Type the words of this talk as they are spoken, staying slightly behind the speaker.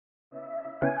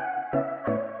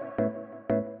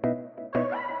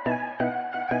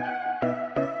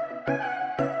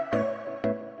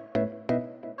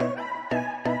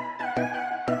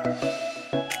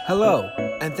Hello,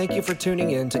 and thank you for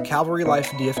tuning in to Calvary Life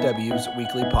DFW's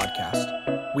weekly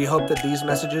podcast. We hope that these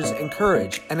messages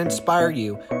encourage and inspire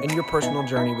you in your personal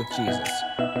journey with Jesus.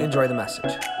 Enjoy the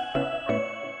message.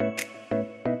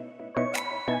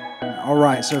 All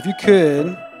right, so if you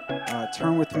could,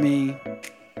 turn with me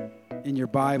in your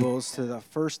Bibles to the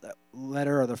first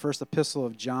letter or the first epistle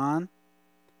of John,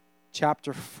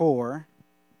 chapter 4.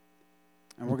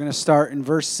 And we're going to start in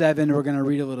verse 7. We're going to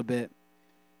read a little bit.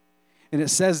 And it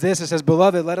says this,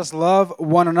 "Beloved, let us love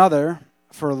one another,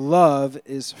 for love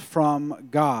is from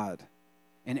God.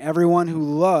 And everyone who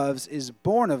loves is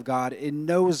born of God and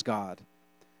knows God.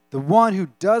 The one who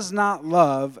does not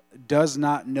love does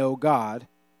not know God,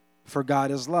 for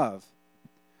God is love.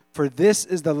 For this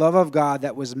is the love of God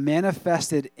that was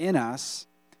manifested in us,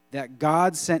 that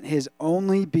God sent his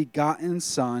only begotten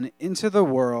Son into the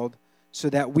world so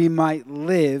that we might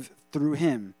live through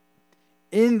him.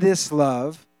 In this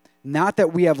love, not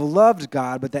that we have loved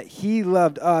God, but that he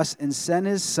loved us and sent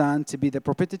his Son to be the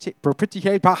propitiation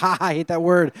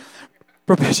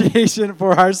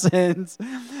for our sins.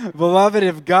 Beloved,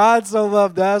 if God so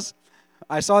loved us,"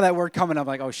 I saw that word coming. I'm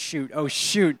like, oh shoot,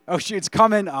 it's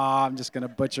coming. Oh, I'm just going to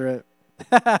butcher it.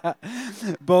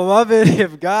 "Beloved,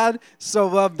 if God so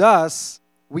loved us,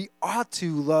 we ought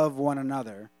to love one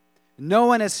another. No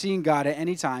one has seen God at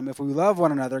any time. If we love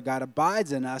one another, God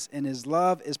abides in us, and his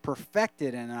love is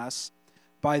perfected in us.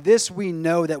 By this we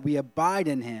know that we abide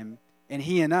in him, and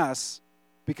he in us,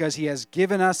 because he has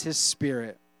given us his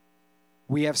Spirit.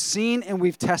 We have seen and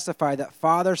we've testified that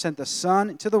Father sent the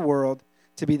Son into the world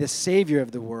to be the Savior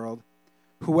of the world.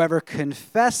 Whoever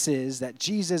confesses that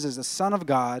Jesus is the Son of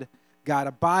God, God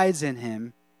abides in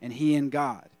him, and he in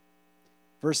God."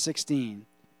 Verse 16,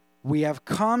 "We have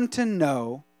come to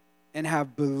know and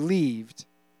have believed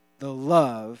the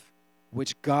love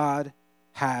which God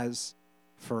has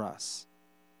for us."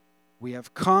 We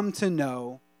have come to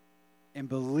know and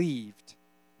believed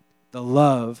the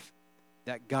love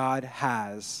that God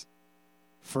has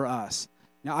for us.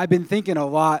 Now, I've been thinking a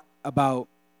lot about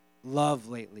love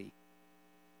lately.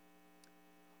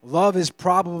 Love is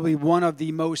probably one of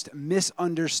the most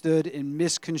misunderstood and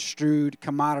misconstrued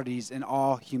commodities in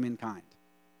all humankind.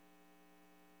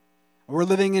 We're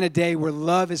living in a day where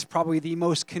love is probably the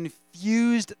most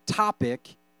confused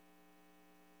topic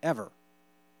ever.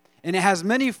 And it has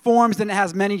many forms and it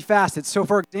has many facets. So,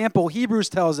 for example, Hebrews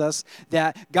tells us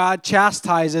that God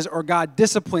chastises or God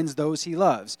disciplines those he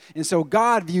loves. And so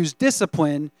God views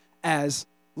discipline as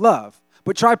love.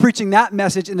 But try preaching that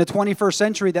message in the 21st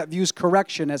century that views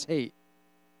correction as hate.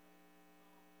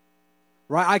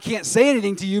 Right? I can't say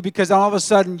anything to you because all of a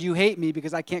sudden you hate me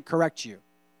because I can't correct you.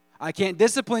 I can't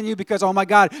discipline you because, oh my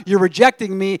God, you're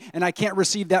rejecting me and I can't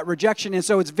receive that rejection. And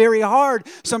so it's very hard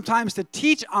sometimes to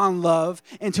teach on love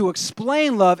and to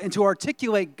explain love and to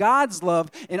articulate God's love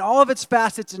in all of its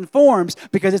facets and forms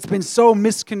because it's been so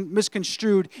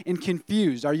misconstrued and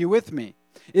confused. Are you with me?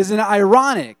 Isn't it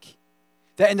ironic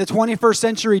that in the 21st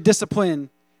century, discipline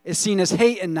is seen as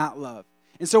hate and not love?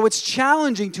 And so it's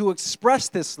challenging to express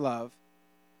this love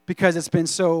because it's been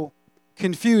so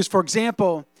confused. For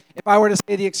example, if I were to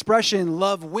say the expression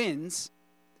love wins,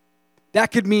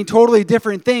 that could mean totally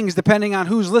different things depending on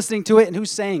who's listening to it and who's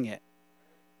saying it.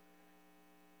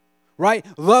 Right?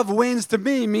 Love wins to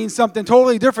me means something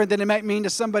totally different than it might mean to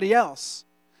somebody else.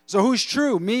 So who's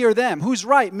true, me or them? Who's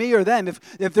right, me or them?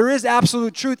 If there is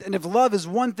absolute truth and if love is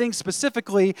one thing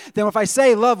specifically, then if I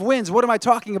say love wins, what am I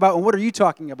talking about and what are you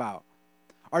talking about?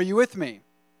 Are you with me?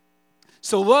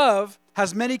 So love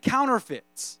has many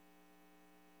counterfeits.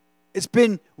 It's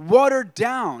been watered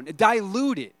down,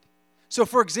 diluted. So,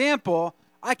 for example,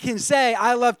 I can say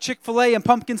I love Chick-fil-A and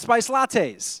pumpkin spice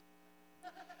lattes.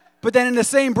 But then in the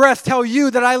same breath tell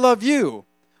you that I love you.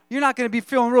 You're not going to be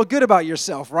feeling real good about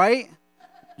yourself, right?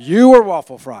 You are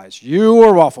waffle fries. You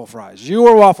are waffle fries. You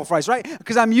are waffle fries, right?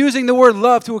 Because I'm using the word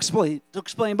love to explain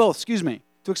both.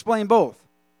 To explain both.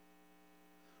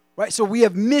 Right? So we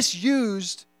have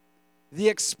misused the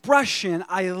expression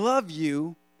I love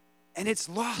you, and it's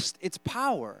lost its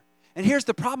power. And here's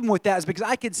the problem with that is because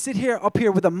I could sit up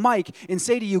here with a mic and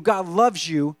say to you, God loves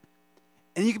you,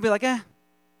 and you can be like,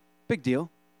 big deal.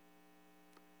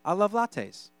 I love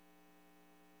lattes.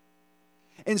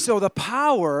 And so the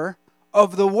power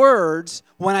of the words,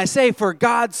 when I say, for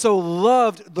God so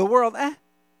loved the world, I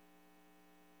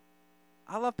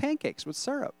love pancakes with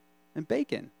syrup and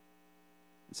bacon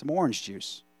and some orange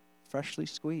juice, freshly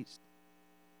squeezed.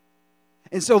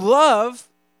 And so love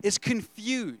is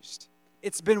confused.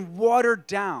 It's been watered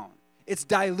down. It's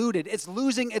diluted. It's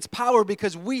losing its power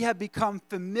because we have become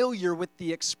familiar with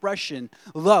the expression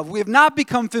love. We have not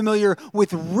become familiar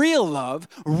with real love.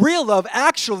 Real love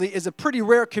actually is a pretty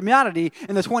rare commodity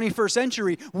in the 21st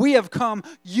century. We have come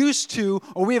used to,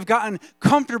 or we have gotten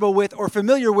comfortable with or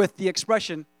familiar with the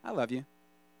expression, I love you.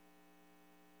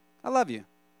 I love you.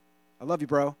 I love you,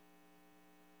 bro.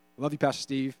 I love you, Pastor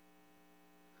Steve.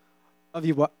 Love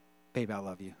you what? Babe, I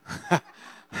love you.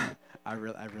 I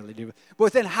really do.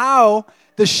 But then how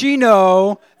does she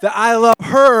know that I love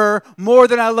her more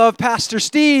than I love Pastor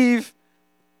Steve?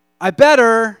 I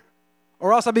better,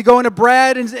 or else I'll be going to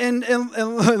Brad and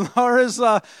Laura's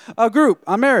group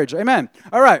on marriage. Amen.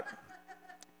 All right.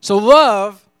 So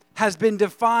love has been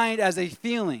defined as a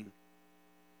feeling,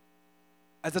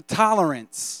 as a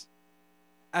tolerance,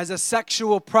 as a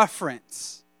sexual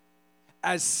preference,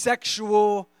 as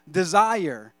sexual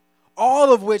desire,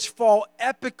 all of which fall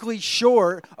epically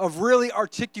short of really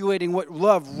articulating what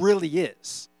love really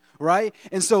is, right?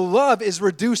 And so love is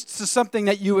reduced to something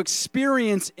that you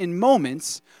experience in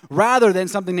moments rather than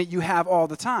something that you have all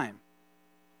the time.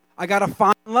 I got to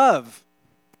find love.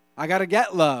 I got to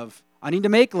get love. I need to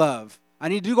make love. I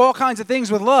need to do all kinds of things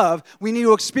with love. We need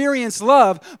to experience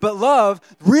love, but love,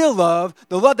 real love,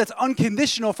 the love that's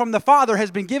unconditional from the Father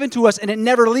has been given to us and it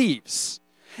never leaves.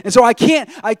 And so I can't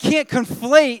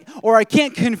conflate or I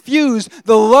can't confuse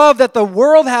the love that the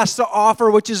world has to offer,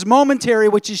 which is momentary,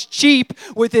 which is cheap,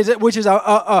 which is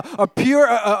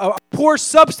a poor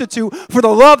substitute for the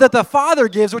love that the Father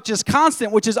gives, which is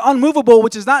constant, which is unmovable,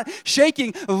 which is not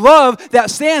shaking. Love that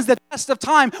stands the test of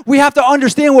time. We have to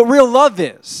understand what real love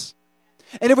is.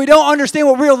 And if we don't understand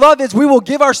what real love is, we will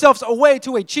give ourselves away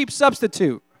to a cheap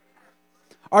substitute.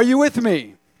 Are you with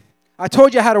me? I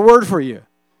told you I had a word for you.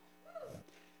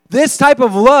 This type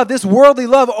of love, this worldly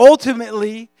love,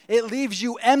 ultimately, it leaves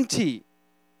you empty,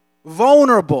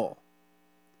 vulnerable,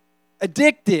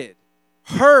 addicted,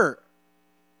 hurt,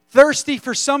 thirsty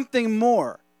for something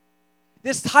more.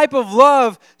 This type of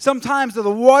love, sometimes the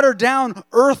watered-down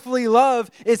earthly love,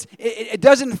 it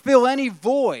doesn't fill any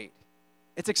void.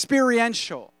 It's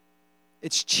experiential.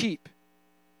 It's cheap.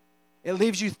 It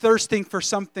leaves you thirsting for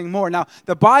something more. Now,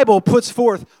 the Bible puts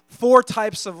forth 4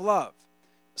 types of love.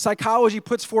 Psychology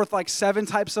puts forth like 7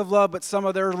 types of love, but some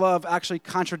of their love actually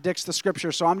contradicts the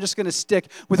Scripture. So I'm just going to stick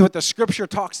with what the Scripture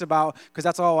talks about because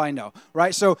that's all I know,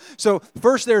 right? So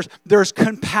first there's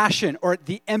compassion or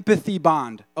the empathy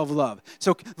bond of love.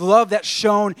 So love that's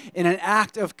shown in an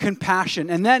act of compassion.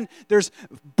 And then there's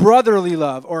brotherly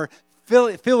love or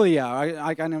philia.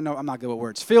 I don't know. I'm not good with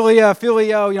words.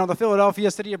 Phileo. The Philadelphia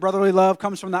city of brotherly love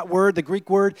comes from that word, the Greek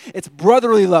word. It's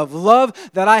brotherly love. Love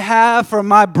that I have for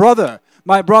my brother,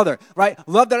 right?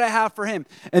 Love that I have for him.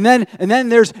 And then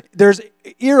there's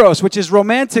eros, which is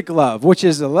romantic love, which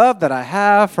is the love that I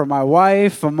have for my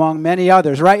wife, among many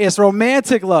others, right? It's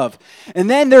romantic love. And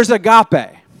then there's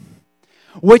agape,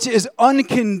 which is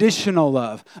unconditional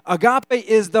love. Agape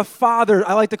is the Father,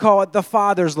 I like to call it the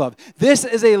Father's love. This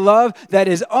is a love that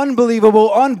is unbelievable,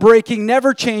 unbreaking,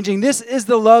 never changing. This is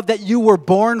the love that you were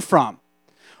born from,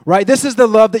 right? This is the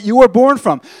love that you were born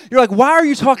from. You're like, why are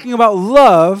you talking about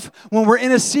love when we're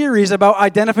in a series about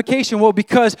identification? Well,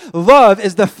 because love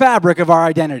is the fabric of our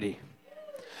identity.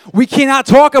 We cannot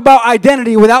talk about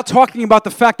identity without talking about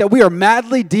the fact that we are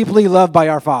madly, deeply loved by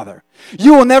our Father.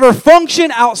 You will never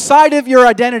function outside of your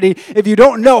identity if you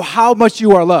don't know how much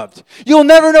you are loved. You'll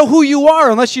never know who you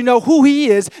are unless you know who He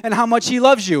is and how much He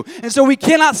loves you. And so we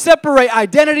cannot separate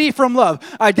identity from love.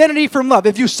 Identity from love.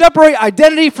 If you separate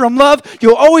identity from love,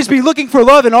 you'll always be looking for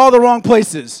love in all the wrong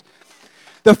places.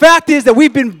 The fact is that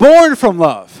we've been born from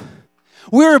love.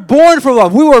 We were born for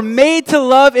love. We were made to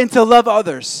love and to love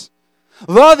others.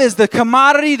 Love is the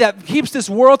commodity that keeps this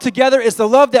world together. It's the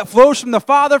love that flows from the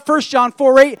Father. 1 John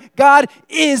 4:8, God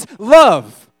is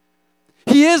love.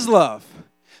 He is love.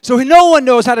 So no one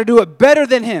knows how to do it better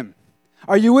than Him.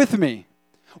 Are you with me?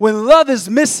 When love is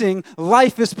missing,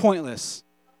 life is pointless.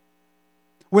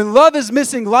 When love is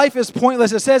missing, life is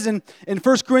pointless. It says in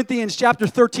 1 Corinthians chapter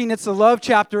 13, it's the love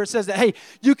chapter. It says that, hey,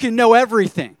 you can know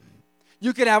everything.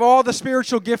 You can have all the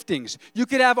spiritual giftings. You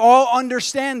can have all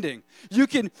understanding. You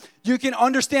can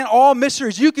understand all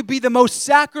mysteries. You could be the most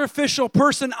sacrificial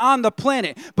person on the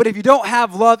planet. But if you don't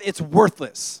have love, it's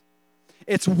worthless.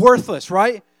 It's worthless,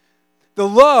 right? The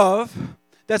love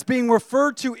that's being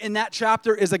referred to in that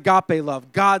chapter is agape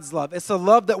love, God's love. It's the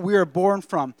love that we are born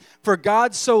from. For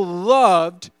God so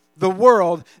loved the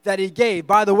world that He gave.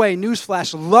 By the way,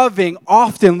 newsflash, loving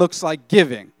often looks like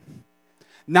giving,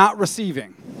 not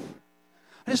receiving.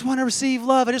 I just want to receive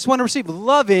love. I just want to receive.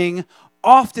 Loving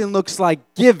often looks like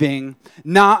giving,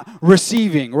 not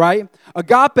receiving, right?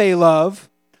 Agape love,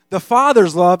 the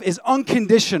Father's love, is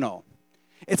unconditional.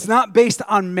 It's not based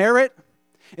on merit.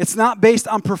 It's not based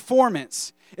on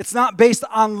performance. It's not based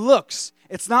on looks.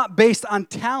 It's not based on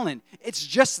talent. It's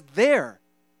just there.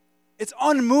 It's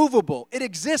unmovable. It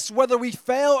exists whether we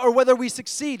fail or whether we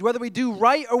succeed, whether we do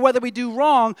right or whether we do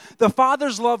wrong. The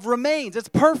Father's love remains. It's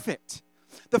perfect.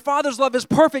 The Father's love is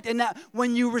perfect in that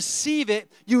when you receive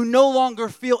it, you no longer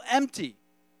feel empty.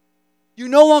 You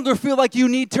no longer feel like you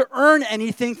need to earn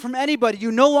anything from anybody.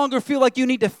 You no longer feel like you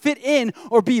need to fit in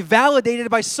or be validated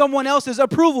by someone else's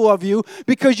approval of you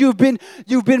because you've been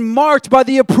marked by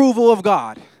the approval of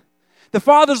God. The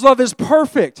Father's love is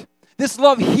perfect. This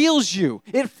love heals you.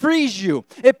 It frees you.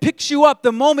 It picks you up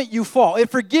the moment you fall.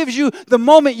 It forgives you the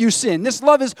moment you sin. This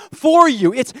love is for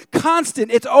you. It's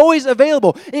constant. It's always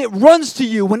available. It runs to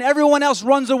you when everyone else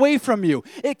runs away from you.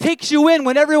 It takes you in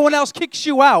when everyone else kicks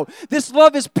you out. This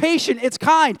love is patient. It's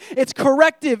kind. It's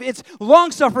corrective. It's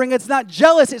long-suffering. It's not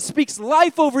jealous. It speaks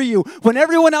life over you when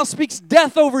everyone else speaks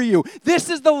death over you. This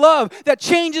is the love that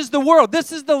changes the world.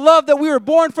 This is the love that we were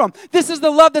born from. This is the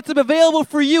love that's available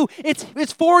for you. It's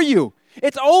for you.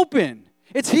 It's open.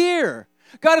 It's here.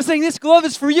 God is saying, this love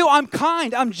is for you. I'm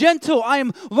kind. I'm gentle. I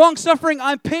am long-suffering.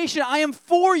 I'm patient. I am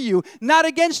for you, not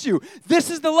against you. This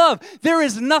is the love. There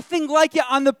is nothing like it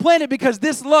on the planet because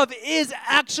this love is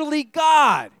actually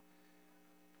God.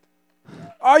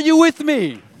 Are you with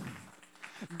me?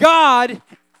 God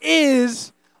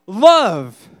is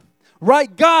love.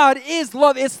 Right? God is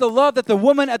love. It's the love that the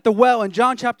woman at the well in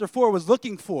John chapter 4 was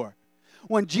looking for.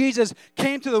 When Jesus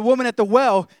came to the woman at the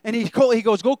well and he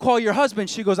goes, go call your husband.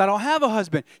 She goes, I don't have a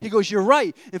husband. He goes, you're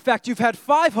right. In fact, you've had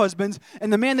 5 husbands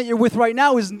and the man that you're with right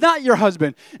now is not your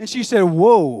husband. And she said,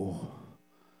 whoa,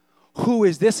 who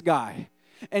is this guy?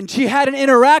 And she had an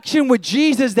interaction with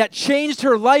Jesus that changed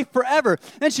her life forever.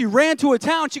 Then she ran to a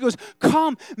town. She goes,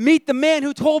 come meet the man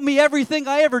who told me everything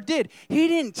I ever did. He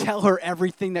didn't tell her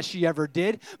everything that she ever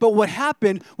did. But what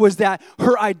happened was that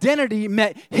her identity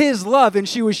met his love and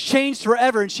she was changed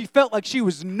forever and she felt like she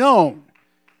was known.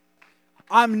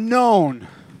 I'm known.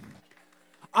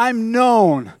 I'm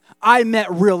known. I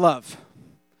met real love.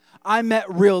 I met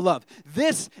real love.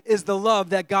 This is the love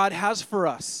that God has for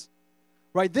us.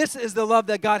 Right? This is the love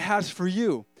that God has for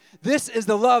you. This is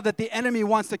the love that the enemy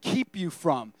wants to keep you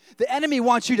from. The enemy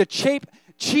wants you to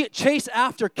chase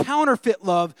after counterfeit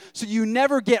love so you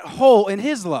never get whole in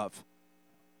his love.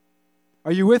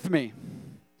 Are you with me?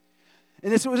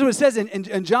 And this is what it says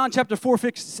in John chapter 4,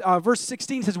 verse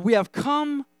 16. It says, we have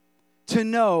come to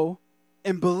know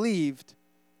and believed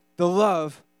the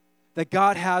love that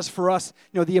God has for us.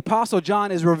 You know, the Apostle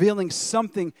John is revealing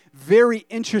something very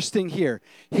interesting here.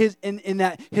 In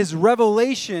that his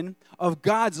revelation of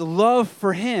God's love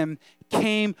for him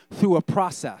came through a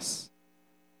process.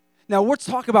 Now, let's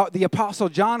talk about the Apostle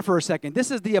John for a second. This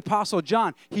is the Apostle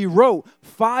John. He wrote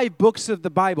 5 books of the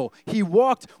Bible. He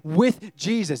walked with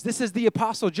Jesus. This is the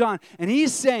Apostle John. And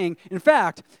he's saying, in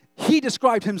fact, he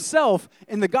described himself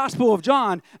in the Gospel of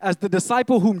John as the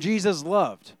disciple whom Jesus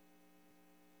loved.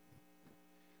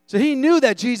 So he knew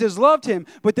that Jesus loved him,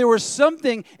 but there was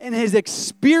something in his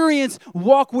experience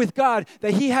walk with God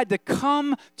that he had to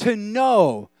come to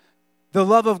know the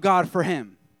love of God for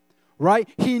him, right?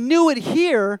 He knew it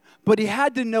here, but he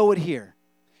had to know it here.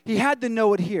 He had to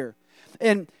know it here.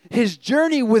 And his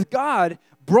journey with God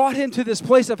brought him to this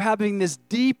place of having this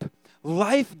deep,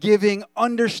 life-giving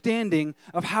understanding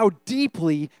of how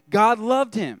deeply God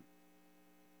loved him.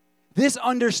 This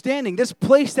understanding, this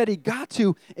place that he got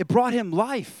to, it brought him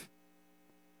life.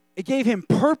 It gave him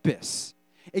purpose.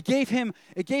 It gave him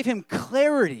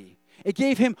clarity. It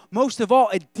gave him, most of all,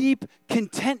 a deep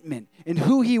contentment in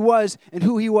who he was and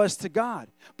who he was to God.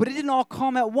 But it didn't all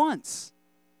come at once.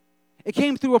 It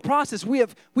came through a process. We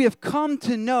have come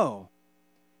to know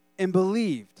and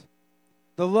believed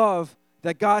the love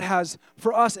that God has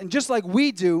for us. And just like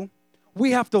we do,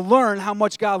 we have to learn how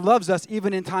much God loves us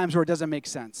even in times where it doesn't make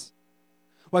sense.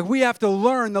 Like we have to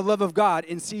learn the love of God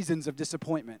in seasons of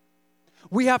disappointment.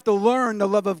 We have to learn the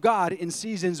love of God in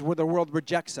seasons where the world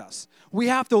rejects us. We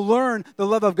have to learn the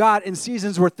love of God in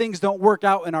seasons where things don't work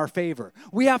out in our favor.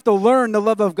 We have to learn the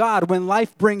love of God when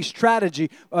life brings tragedy,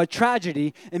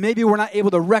 and maybe we're not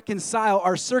able to reconcile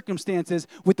our circumstances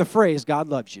with the phrase, God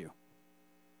loves you.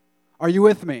 Are you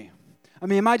with me? I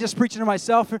mean, am I just preaching to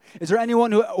myself? Is there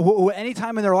anyone who any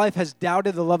time in their life has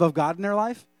doubted the love of God in their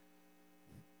life?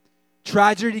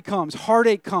 tragedy comes,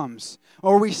 heartache comes,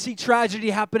 or we see tragedy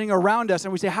happening around us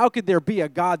and we say, how could there be a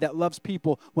God that loves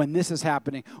people when this is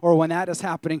happening or when that is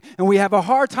happening? And we have a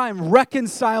hard time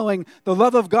reconciling the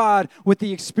love of God with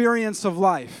the experience of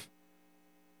life.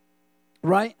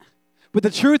 Right? But the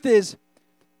truth is,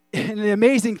 and the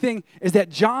amazing thing is that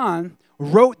John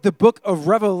wrote the book of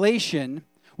Revelation,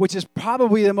 which is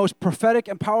probably the most prophetic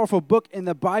and powerful book in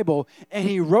the Bible, and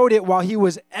he wrote it while he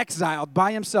was exiled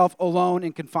by himself alone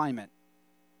in confinement.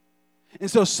 And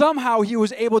so somehow he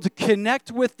was able to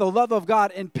connect with the love of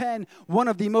God and pen one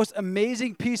of the most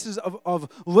amazing pieces of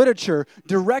literature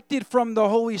directed from the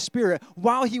Holy Spirit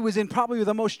while he was in probably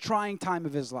the most trying time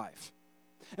of his life.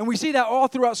 And we see that all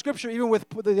throughout Scripture, even with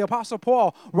the Apostle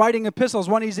Paul writing epistles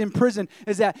when he's in prison,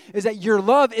 is that your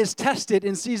love is tested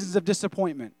in seasons of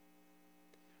disappointment.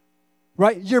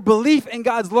 Right? Your belief in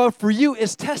God's love for you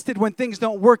is tested when things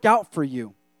don't work out for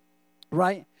you.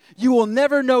 Right? You will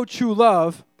never know true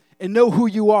love and know who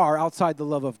you are outside the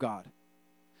love of God.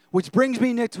 Which brings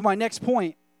me to my next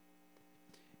point.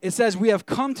 It says, we have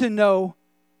come to know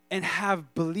and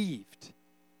have believed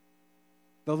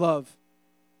the love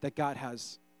that God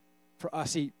has for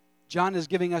us. See, John is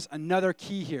giving us another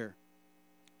key here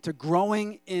to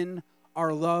growing in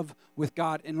our love with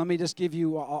God. And let me just give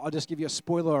you, I'll just give you a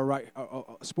spoiler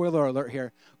alert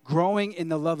here. Growing in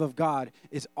the love of God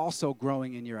is also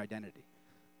growing in your identity.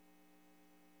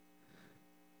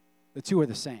 The two are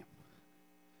the same.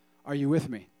 Are you with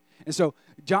me? And so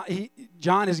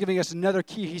John is giving us another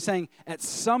key. He's saying at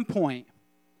some point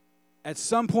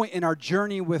in our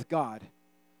journey with God,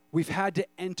 we've had to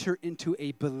enter into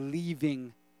a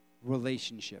believing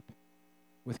relationship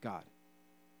with God.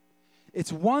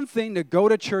 It's one thing to go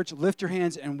to church, lift your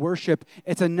hands, and worship.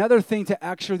 It's another thing to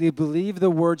actually believe the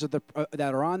words of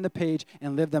that are on the page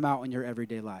and live them out in your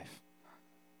everyday life.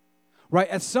 Right?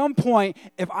 At some point,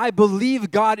 if I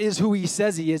believe God is who he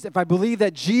says he is, if I believe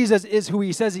that Jesus is who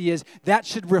he says he is, that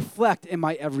should reflect in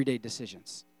my everyday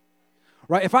decisions.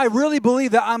 Right? If I really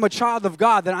believe that I'm a child of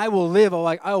God, then I will live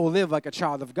like a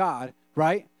child of God,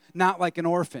 right? Not like an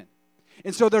orphan.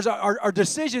 And so there's our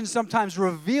decisions sometimes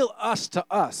reveal us to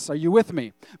us. Are you with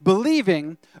me?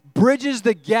 Believing bridges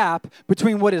the gap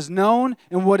between what is known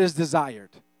and what is desired.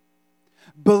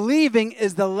 Believing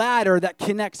is the ladder that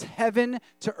connects heaven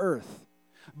to earth.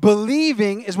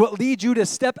 Believing is what leads you to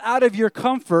step out of your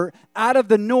comfort, out of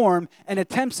the norm, and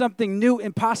attempt something new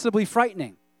and possibly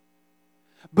frightening.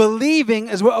 Believing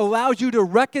is what allows you to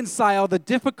reconcile the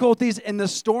difficulties and the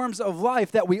storms of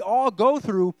life that we all go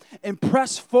through and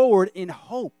press forward in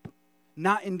hope,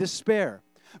 not in despair.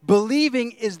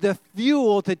 Believing is the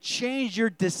fuel to change your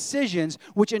decisions,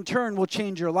 which in turn will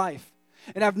change your life.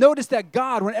 And I've noticed that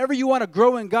God, whenever you want to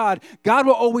grow in God, God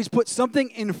will always put something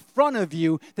in front of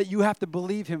you that you have to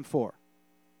believe him for.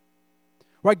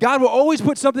 Right? God will always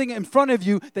put something in front of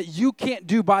you that you can't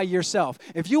do by yourself.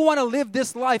 If you want to live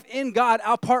this life in God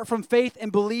apart from faith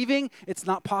and believing, it's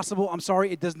not possible. I'm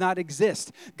sorry, it does not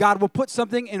exist. God will put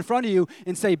something in front of you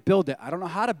and say, build it. I don't know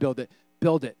how to build it.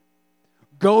 Build it.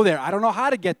 Go there. I don't know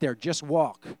how to get there. Just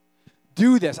walk.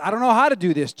 Do this. I don't know how to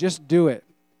do this. Just do it.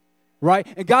 Right?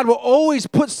 And God will always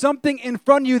put something in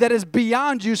front of you that is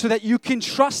beyond you so that you can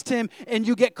trust him and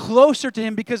you get closer to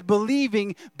him because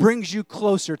believing brings you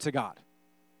closer to God.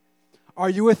 Are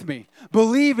you with me?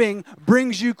 Believing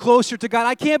brings you closer to God.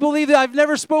 I can't believe that I've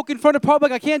never spoken in front of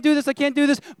public. I can't do this. I can't do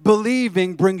this.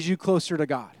 Believing brings you closer to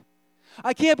God.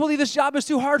 I can't believe this job is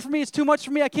too hard for me. It's too much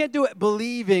for me. I can't do it.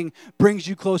 Believing brings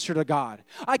you closer to God.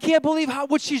 I can't believe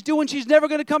what she's doing. She's never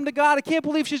going to come to God. I can't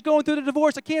believe she's going through the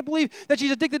divorce. I can't believe that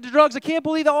she's addicted to drugs. I can't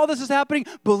believe that all this is happening.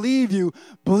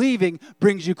 Believing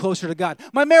brings you closer to God.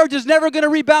 My marriage is never going to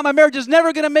rebound. My marriage is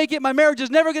never going to make it. My marriage is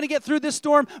never going to get through this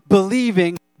storm.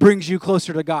 Believing brings you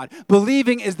closer to God.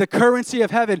 Believing is the currency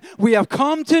of heaven. We have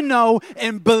come to know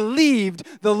and believed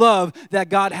the love that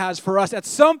God has for us. At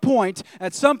some point,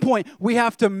 we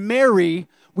have to marry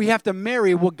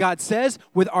what God says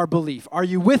with our belief. Are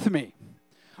you with me?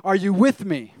 Are you with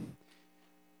me?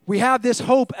 We have this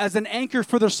hope as an anchor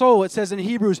for the soul. It says in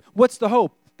Hebrews, what's the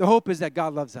hope? The hope is that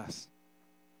God loves us.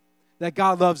 That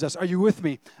God loves us. Are you with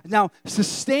me? Now,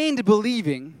 sustained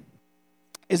believing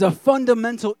is a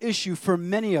fundamental issue for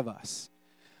many of us.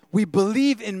 We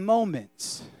believe in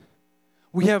moments.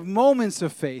 We have moments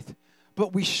of faith,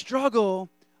 but we struggle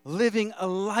living a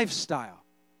lifestyle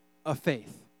of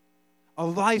faith. A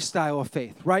lifestyle of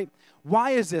faith, right?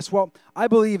 Why is this? Well, I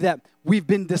believe that we've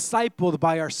been discipled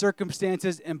by our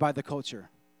circumstances and by the culture.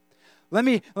 Let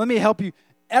me help you.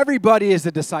 Everybody is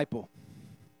a disciple,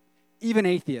 even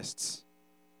atheists.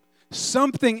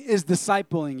 Something is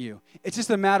discipling you. It's just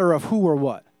a matter of who or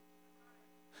what.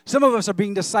 Some of us are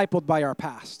being discipled by our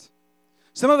past.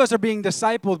 Some of us are being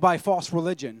discipled by false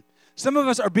religion. Some of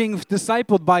us are being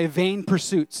discipled by vain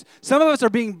pursuits. Some of us are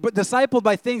being discipled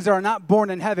by things that are not born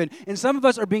in heaven. And some of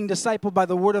us are being discipled by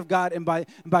the Word of God and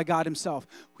by God Himself.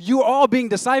 You are all being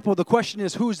discipled. The question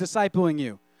is, who's discipling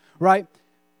you, right?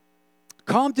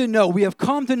 We have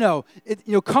come to know.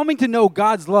 Coming to know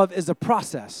God's love is a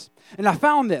process. And I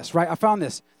found this, right?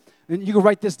 And you can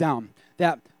write this down,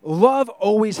 that love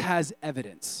always has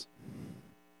evidence.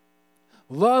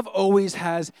 Love always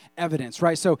has evidence,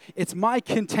 right? So it's my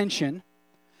contention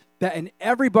that in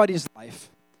everybody's life,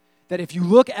 that if you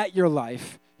look at your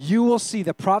life, you will see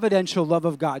the providential love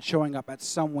of God showing up at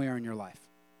somewhere in your life.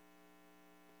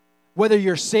 Whether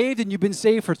you're saved and you've been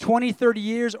saved for 20, 30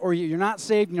 years, or you're not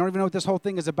saved and you don't even know what this whole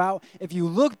thing is about, if you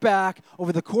look back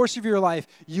over the course of your life,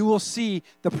 you will see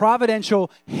the providential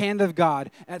hand of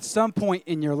God at some point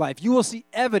in your life. You will see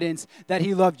evidence that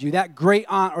He loved you, that great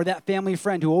aunt or that family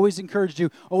friend who always encouraged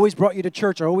you, always brought you to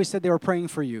church, or always said they were praying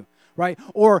for you, right?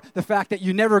 Or the fact that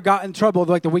you never got in trouble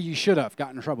like the way you should have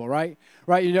gotten in trouble, right?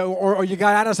 Right? Or you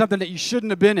got out of something that you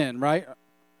shouldn't have been in, right?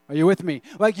 Are you with me?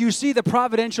 Like, you see the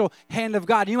providential hand of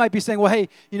God. You might be saying, well, hey,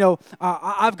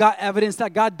 I've got evidence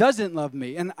that God doesn't love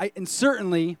me. And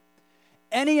certainly,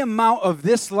 any amount of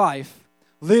this life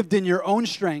lived in your own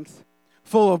strength,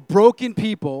 full of broken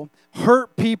people,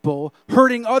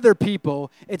 hurting other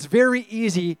people, it's very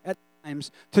easy at times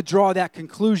to draw that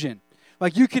conclusion.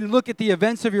 Like, you can look at the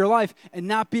events of your life and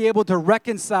not be able to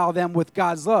reconcile them with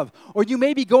God's love. Or you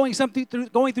may be going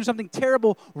through something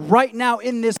terrible right now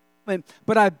in this moment,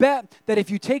 but I bet that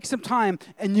if you take some time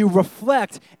and you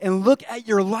reflect and look at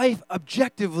your life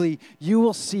objectively, you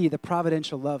will see the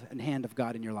providential love and hand of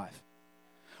God in your life.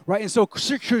 Right? And so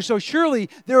surely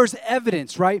there is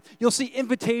evidence, right? You'll see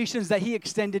invitations that He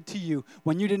extended to you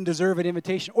when you didn't deserve an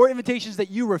invitation, or invitations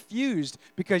that you refused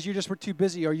because you just were too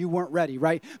busy or you weren't ready,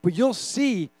 right? But you'll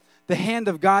see the hand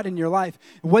of God in your life,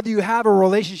 whether you have a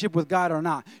relationship with God or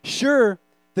not. Sure,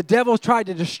 the devil tried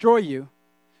to destroy you.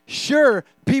 Sure,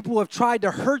 people have tried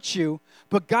to hurt you,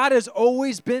 but God has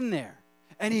always been there,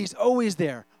 and He's always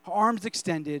there, arms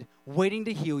extended, waiting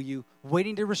to heal you,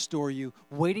 waiting to restore you,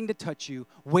 waiting to touch you,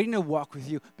 waiting to walk with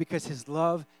you, because His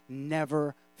love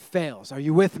never fails. Are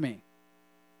you with me?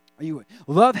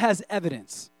 Love has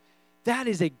evidence. That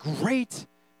is a great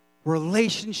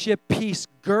relationship piece.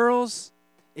 Girls,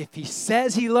 if He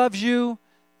says He loves you,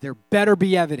 there better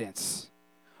be evidence.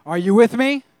 Are you with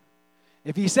me?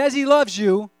 If He says He loves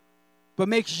you, but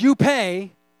makes you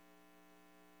pay,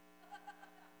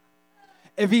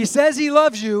 if He says He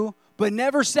loves you, but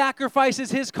never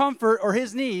sacrifices His comfort or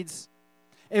His needs,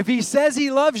 if He says He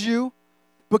loves you,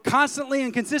 but constantly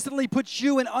and consistently puts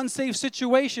you in unsafe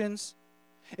situations,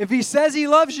 if He says He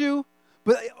loves you,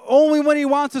 but only when He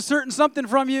wants a certain something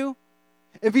from you,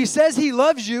 if He says He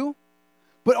loves you,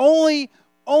 but only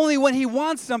when He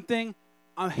wants something,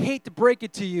 I hate to break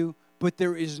it to you, but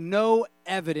there is no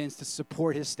evidence to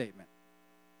support His statement.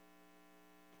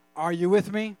 Are you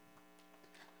with me?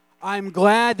 I'm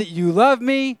glad that you love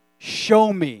me.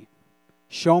 Show me.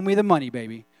 Show me the money,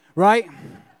 baby. Right?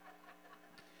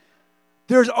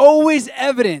 There's always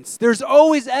evidence. There's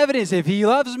always evidence. If he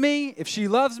loves me, if she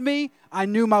loves me, I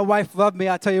knew my wife loved me.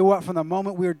 I tell you what, from the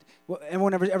moment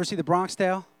anyone ever see The Bronx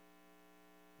Tale?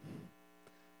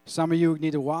 Some of you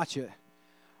need to watch it.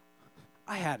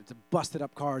 I had busted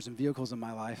up cars and vehicles in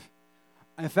my life.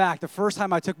 In fact, the first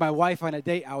time I took my wife on a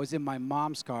date, I was in my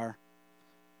mom's car.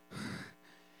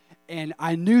 And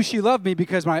I knew she loved me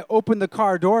because when I opened the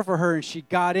car door for her and she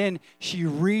got in, she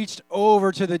reached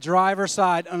over to the driver's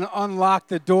side and unlocked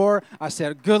the door. I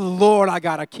said, good Lord, I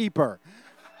got to keep her.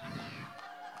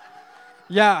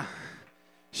 Yeah,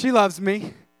 she loves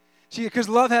me. Because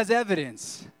love has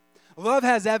evidence. Love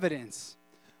has evidence.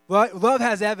 Love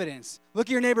has evidence. Look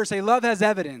at your neighbor and say, love has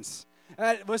evidence.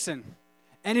 Listen,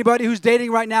 anybody who's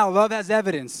dating right now, love has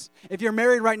evidence. If you're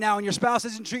married right now and your spouse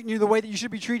isn't treating you the way that you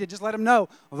should be treated, just let them know.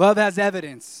 Love has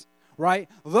evidence, right?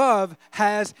 Love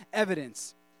has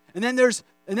evidence. And then there's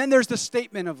the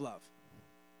statement of love.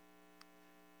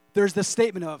 There's the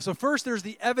statement of love. So first there's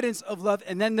the evidence of love,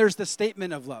 and then there's the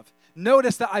statement of love.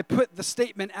 Notice that I put the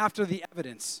statement after the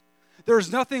evidence.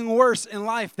 There's nothing worse in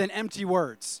life than empty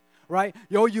words, right?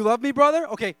 Yo, you love me, brother?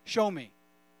 Okay, show me.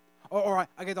 Or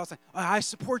I get all the time, I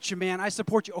support you, man. I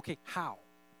support you. Okay, how?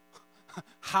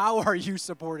 How are you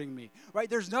supporting me? Right?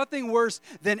 There's nothing worse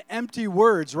than empty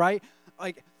words, right?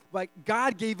 Like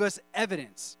God gave us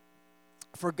evidence.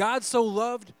 For God so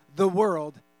loved the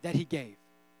world that he gave.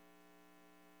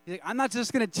 He's like, I'm not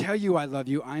just going to tell you I love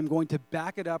you. I'm going to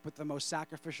back it up with the most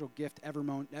sacrificial gift ever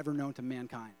known to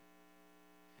mankind.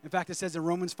 In fact, it says in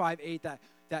Romans 5:8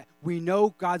 that we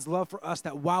know God's love for us,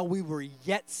 that while we were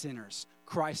yet sinners,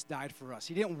 Christ died for us.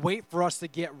 He didn't wait for us to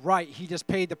get right. He just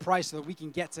paid the price so that we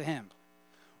can get to him,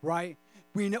 right?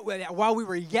 We know that while we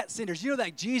were yet sinners. You know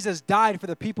that Jesus died for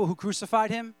the people who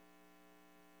crucified him?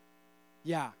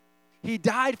 Yeah. He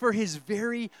died for his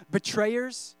very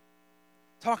betrayers.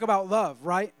 Talk about love,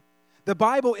 right? The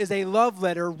Bible is a love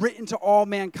letter written to all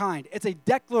mankind. It's a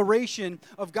declaration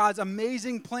of God's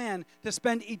amazing plan to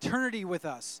spend eternity with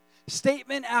us.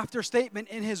 Statement after statement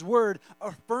in his word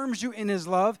affirms you in his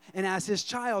love and as his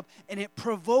child, and it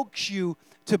provokes you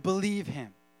to believe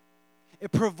him.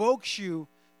 It provokes you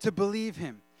to believe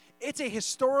him. It's a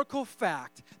historical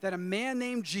fact that a man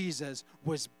named Jesus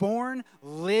was born,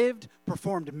 lived,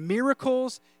 performed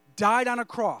miracles, died on a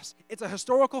cross. It's a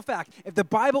historical fact. If the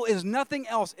Bible is nothing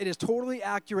else, it is totally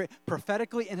accurate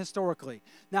prophetically and historically.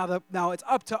 Now it's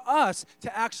up to us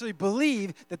to actually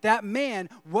believe that that man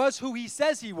was who he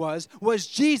says he was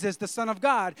Jesus, the Son of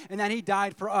God, and that he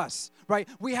died for us, right?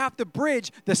 We have to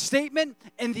bridge the statement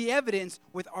and the evidence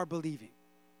with our believing.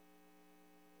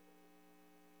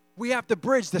 We have to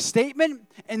bridge the statement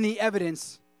and the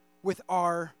evidence with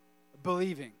our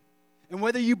believing. And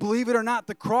whether you believe it or not,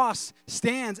 the cross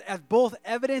stands as both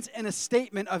evidence and a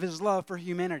statement of his love for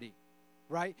humanity,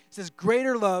 right? It says,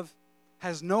 greater love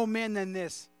has no man than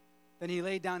this, than he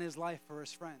laid down his life for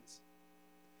his friends.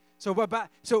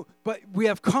 But we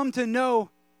have come to know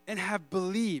and have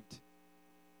believed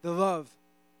the love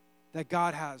that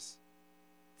God has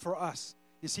for us.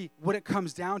 You see, what it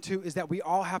comes down to is that we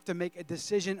all have to make a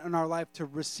decision in our life to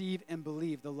receive and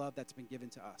believe the love that's been given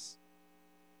to us.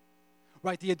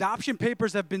 Right, the adoption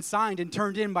papers have been signed and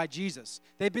turned in by Jesus.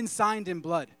 They've been signed in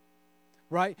blood,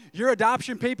 right? Your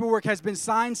adoption paperwork has been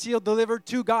signed, sealed, delivered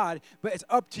to God, but it's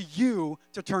up to you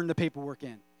to turn the paperwork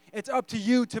in. It's up to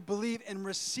you to believe and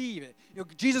receive it. You know,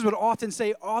 Jesus would often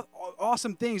say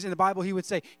awesome things in the Bible. He would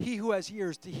say, he who has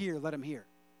ears to hear, let him hear.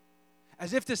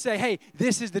 As if to say, hey,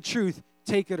 this is the truth,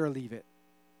 take it or leave it.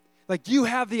 Like, you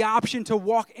have the option to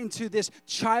walk into this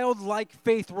childlike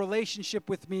faith relationship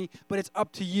with me, but it's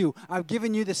up to you. I've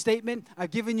given you the statement.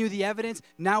 I've given you the evidence.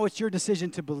 Now it's your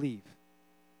decision to believe.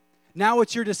 Now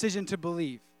it's your decision to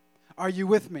believe. Are you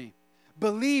with me?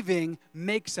 Believing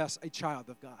makes us a child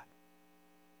of God.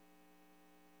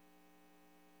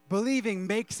 Believing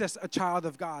makes us a child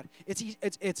of God.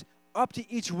 It's up to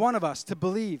each one of us to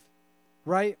believe,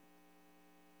 right?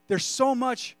 There's so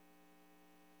much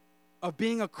of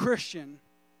being a Christian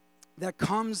that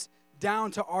comes down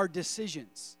to our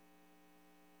decisions,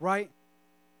 right?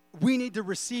 We need to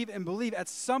receive and believe. At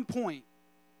some point,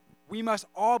 we must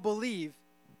all believe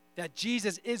that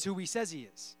Jesus is who he says he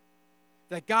is,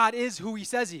 that God is who he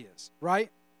says he is,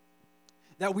 right?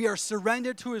 That we are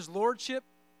surrendered to his lordship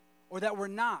or that we're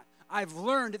not. I've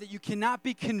learned that you cannot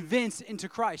be convinced into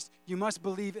Christ. You must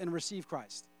believe and receive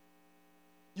Christ.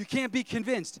 You can't be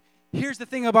convinced. Here's the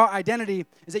thing about identity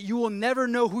is that you will never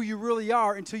know who you really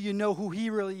are until you know who he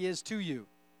really is to you.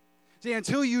 See,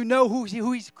 until you know who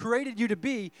he's created you to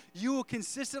be, you will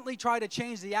consistently try to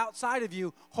change the outside of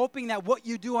you, hoping that what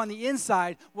you do on the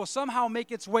inside will somehow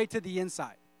make its way to the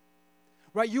inside.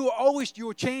 Right? You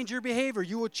will change your behavior.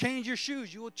 You will change your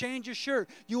shoes. You will change your shirt.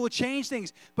 You will change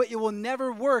things, but it will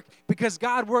never work because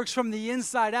God works from the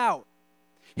inside out.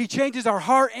 He changes our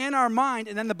heart and our mind,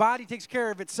 and then the body takes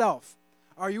care of itself.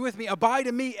 Are you with me? Abide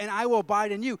in me, and I will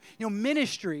abide in you. You know,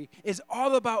 ministry is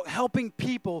all about helping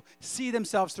people see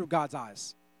themselves through God's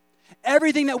eyes.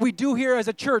 Everything that we do here as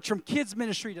a church, from kids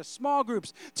ministry to small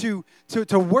groups to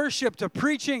worship to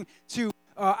preaching to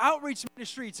outreach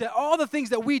ministry to all the things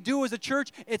that we do as a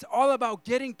church, it's all about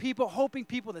getting people, hoping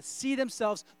people to see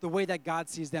themselves the way that God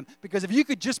sees them. Because if you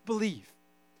could just believe,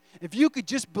 if you could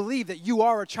just believe that you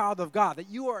are a child of God, that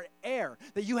you are an heir,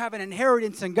 that you have an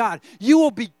inheritance in God, you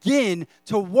will begin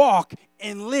to walk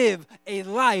and live a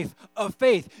life of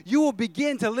faith. You will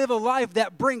begin to live a life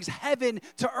that brings heaven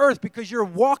to earth because you're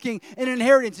walking in an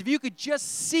inheritance. If you could just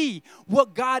see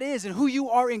what God is and who you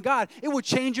are in God, it will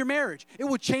change your marriage. It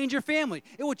will change your family.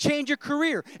 It will change your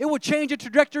career. It will change the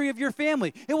trajectory of your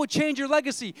family. It will change your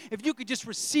legacy if you could just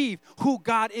receive who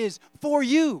God is for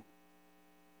you.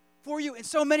 For you. And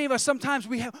so many of us, sometimes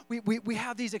we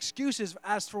have these excuses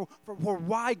as for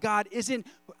why God isn't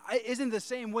the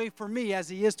same way for me as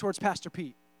he is towards Pastor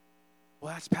Pete.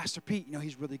 Well, that's Pastor Pete. You know,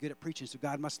 he's really good at preaching, so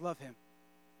God must love him.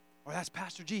 Or that's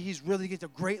Pastor G. He's a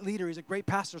great leader. He's a great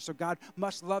pastor, so God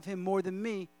must love him more than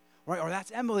me. Right? Or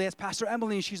that's Emily, that's Pastor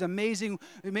Emily, and she's amazing,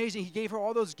 amazing. He gave her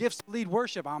all those gifts to lead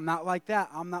worship. I'm not like that.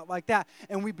 I'm not like that.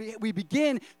 And we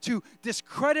begin to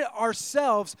discredit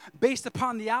ourselves based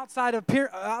upon the outside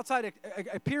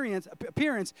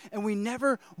appearance, and we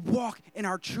never walk in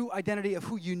our true identity of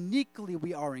who uniquely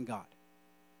we are in God.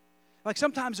 Like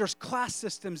sometimes there's class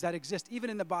systems that exist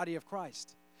even in the body of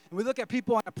Christ. And we look at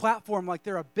people on a platform like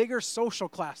they're a bigger social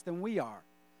class than we are.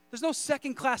 There's no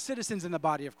second-class citizens in the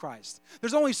body of Christ.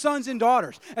 There's only sons and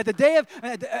daughters. At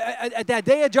that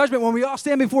day of judgment, when we all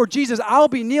stand before Jesus, I'll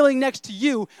be kneeling next to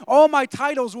you. All my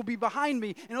titles will be behind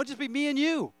me, and it'll just be me and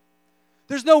you.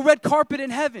 There's no red carpet in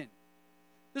heaven.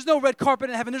 There's no red carpet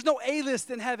in heaven. There's no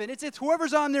A-list in heaven. It's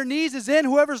whoever's on their knees is in,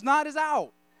 whoever's not is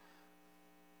out.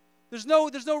 There's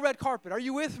no red carpet. Are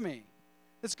you with me?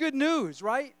 That's good news,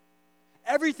 right?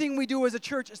 Everything we do as a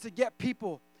church is to get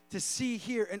people to see,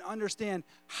 hear, and understand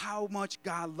how much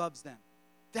God loves them.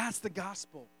 That's the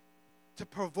gospel. To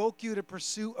provoke you to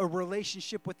pursue a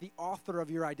relationship with the author of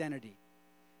your identity.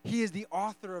 He is the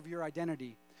author of your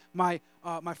identity. My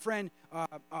friend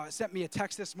sent me a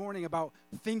text this morning about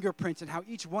fingerprints and how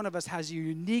each one of us has a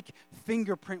unique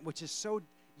fingerprint, which is so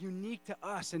unique to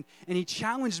us. And he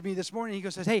challenged me this morning. He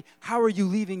goes, hey, how are you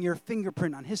leaving your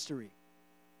fingerprint on history?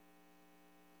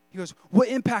 He goes, what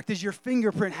impact is your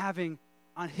fingerprint having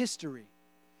on history?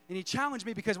 And he challenged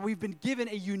me because we've been given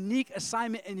a unique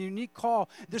assignment and a unique call.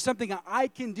 There's something that I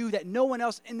can do that no one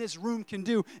else in this room can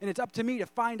do, and it's up to me to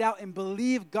find out and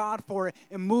believe God for it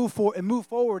and move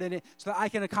forward in it so that I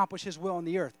can accomplish His will on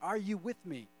the earth. Are you with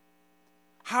me?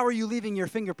 How are you leaving your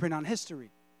fingerprint on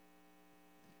history?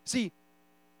 See,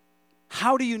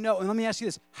 how do you know? And let me ask you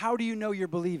this: how do you know you're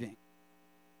believing?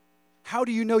 How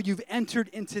do you know you've entered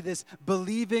into this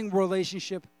believing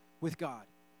relationship with God?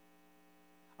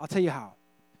 I'll tell you how.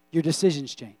 Your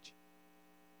decisions change.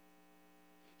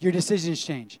 Your decisions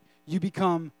change. You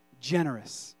become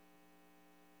generous.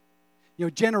 You know,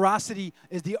 generosity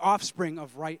is the offspring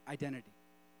of right identity.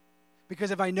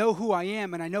 Because if I know who I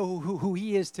am and I know who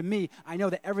He is to me, I know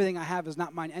that everything I have is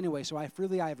not mine anyway. So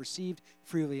freely I have received,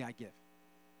 freely I give.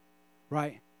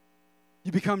 Right?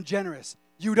 You become generous.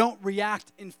 You don't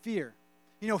react in fear.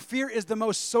 You know, fear is the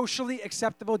most socially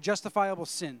acceptable, justifiable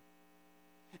sin.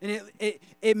 And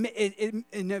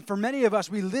for many of us,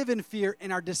 we live in fear,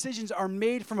 and our decisions are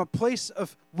made from a place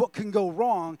of what can go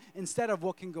wrong instead of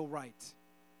what can go right.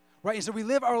 Right? And so we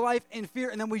live our life in fear,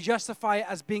 and then we justify it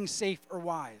as being safe or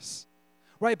wise.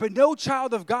 Right? But no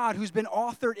child of God who's been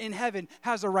authored in heaven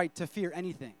has a right to fear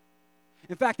anything.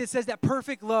 In fact, it says that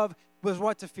perfect love was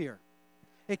what to fear?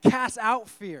 It casts out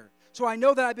fear. So I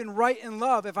know that I've been right in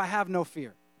love if I have no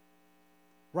fear.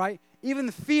 Right? Even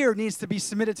the fear needs to be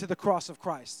submitted to the cross of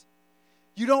Christ.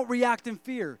 You don't react in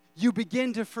fear. You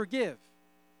begin to forgive.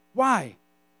 Why?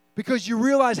 Because you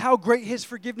realize how great His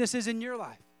forgiveness is in your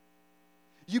life.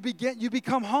 You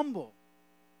become humble.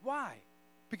 Why?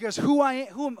 Because who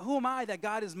am I that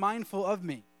God is mindful of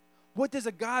me? What does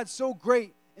a God so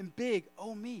great and big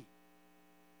owe me?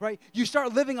 Right? You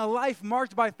start living a life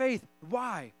marked by faith.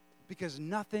 Why? Because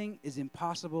nothing is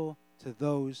impossible to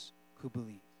those who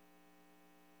believe.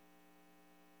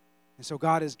 And so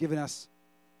God has given us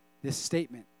this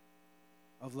statement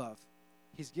of love.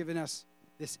 He's given us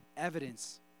this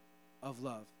evidence of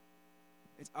love.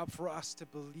 It's up for us to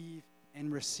believe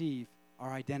and receive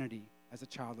our identity as a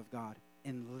child of God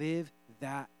and live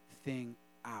that thing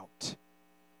out.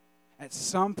 At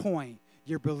some point,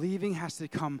 your believing has to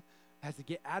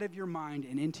get out of your mind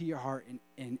and into your heart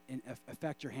and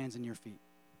affect your hands and your feet.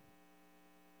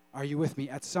 Are you with me?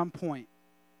 At some point,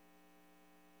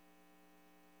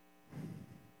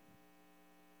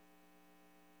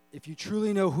 if you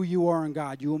truly know who you are in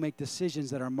God, you will make decisions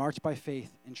that are marked by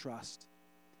faith and trust.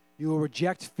 You will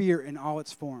reject fear in all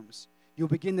its forms. You'll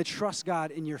begin to trust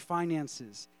God in your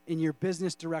finances, in your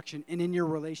business direction, and in your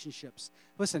relationships.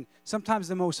 Listen, sometimes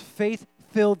the most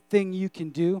faith-filled thing you can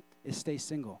do is stay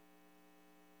single.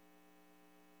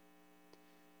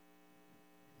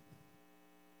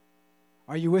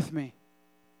 Are you with me?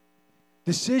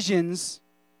 Decisions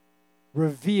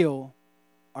reveal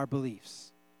our beliefs.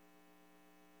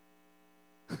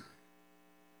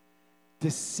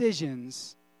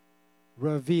 Decisions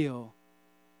reveal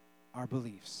our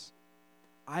beliefs.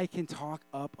 I can talk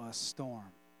up a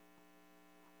storm.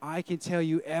 I can tell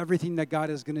you everything that God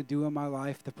is going to do in my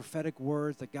life, the prophetic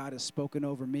words that God has spoken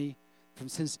over me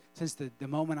since the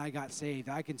moment I got saved.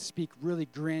 I can speak really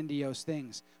grandiose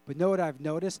things. But know what I've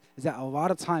noticed is that a lot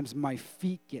of times my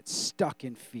feet get stuck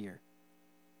in fear.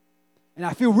 And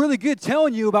I feel really good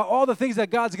telling you about all the things that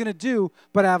God's going to do,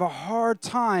 but I have a hard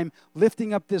time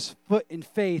lifting up this foot in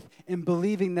faith and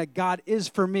believing that God is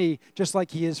for me just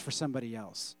like he is for somebody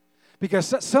else.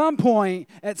 Because at some point,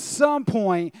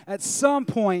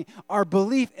 our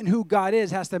belief in who God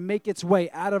is has to make its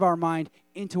way out of our mind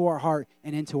into our heart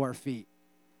and into our feet.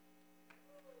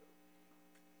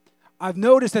 I've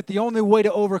noticed that the only way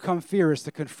to overcome fear is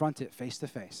to confront it face to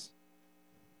face.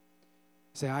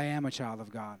 Say, I am a child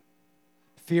of God.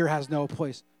 Fear has no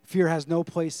place. Fear has no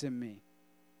place in me.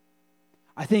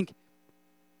 I think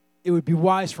it would be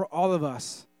wise for all of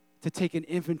us to take an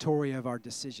inventory of our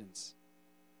decisions.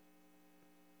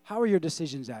 How are your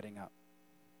decisions adding up?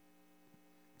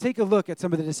 Take a look at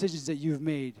some of the decisions that you've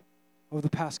made over the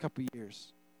past couple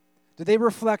years. Do they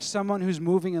reflect someone who's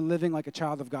moving and living like a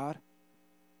child of God,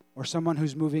 or someone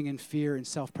who's moving in fear and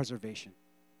self-preservation?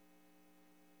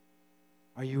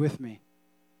 Are you with me?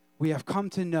 We have come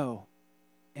to know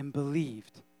and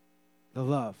believed the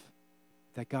love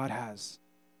that God has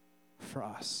for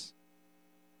us.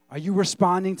 Are you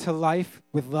responding to life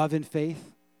with love and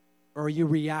faith, or are you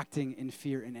reacting in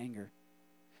fear and anger?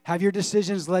 Have your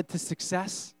decisions led to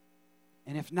success?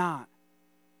 And if not,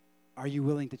 are you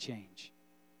willing to change?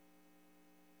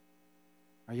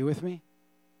 Are you with me?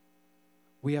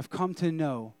 We have come to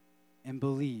know and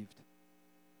believed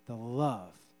the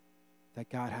love that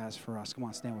God has for us. Come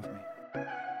on, stand with me.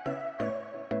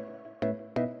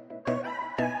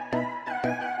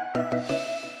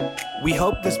 We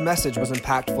hope this message was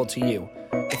impactful to you.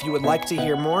 If you would like to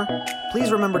hear more,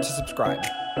 please remember to subscribe.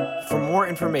 For more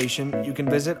information, you can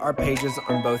visit our pages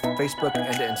on both Facebook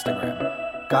and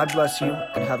Instagram. God bless you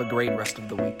and have a great rest of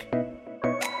the week.